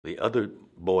The other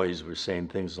boys were saying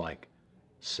things like,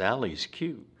 Sally's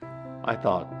cute. I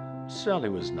thought, Sally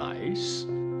was nice,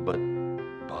 but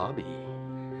Bobby,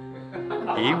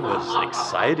 he was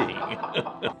exciting.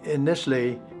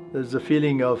 Initially, there's a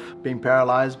feeling of being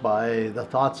paralyzed by the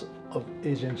thoughts of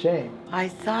Agent Cheng. I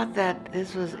thought that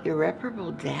this was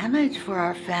irreparable damage for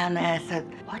our family. I said,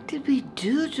 what did we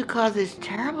do to cause this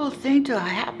terrible thing to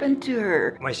happen to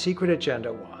her? My secret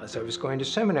agenda was I was going to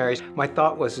seminaries. My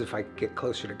thought was if I could get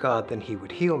closer to God, then He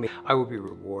would heal me. I would be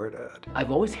rewarded.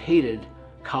 I've always hated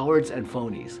cowards and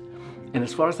phonies. And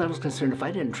as far as I was concerned, if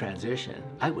I didn't transition,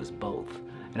 I was both.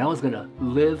 And I was gonna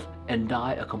live and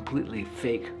die a completely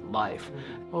fake life.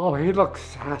 Oh, he looked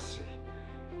sassy.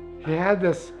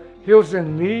 He was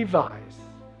in Levi's.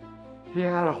 He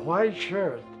had a white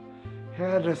shirt. He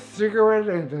had a cigarette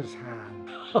in his hand.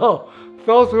 Oh,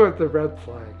 those were the red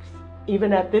flags.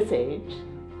 Even at this age,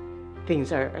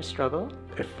 things are a struggle.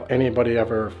 If anybody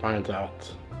ever finds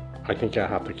out, I think I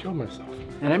have to kill myself.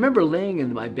 And I remember laying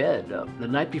in my bed the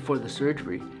night before the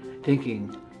surgery,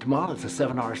 thinking, tomorrow it's a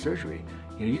 7-hour surgery.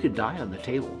 You could die on the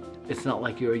table. It's not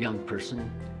like you're a young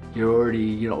person. You're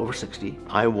already, over 60.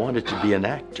 I wanted to be an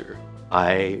actor.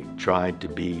 I tried to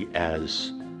be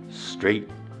as straight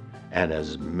and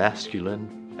as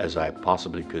masculine as I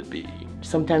possibly could be.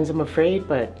 Sometimes I'm afraid,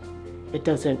 but it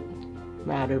doesn't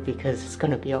matter because it's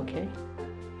going to be okay.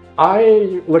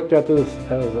 I looked at this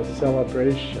as a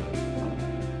celebration.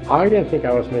 I didn't think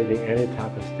I was making any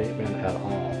type of statement at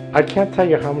all. I can't tell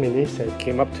you how many nieces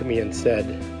came up to me and said,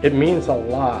 it means a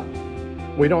lot.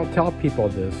 We don't tell people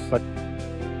this, but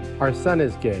our son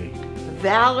is gay.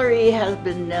 Valerie has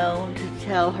been known to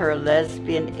tell her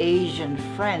lesbian Asian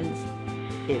friends,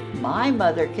 if my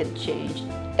mother can change,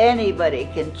 anybody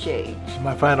can change.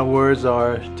 My final words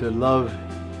are to love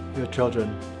your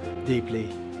children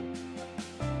deeply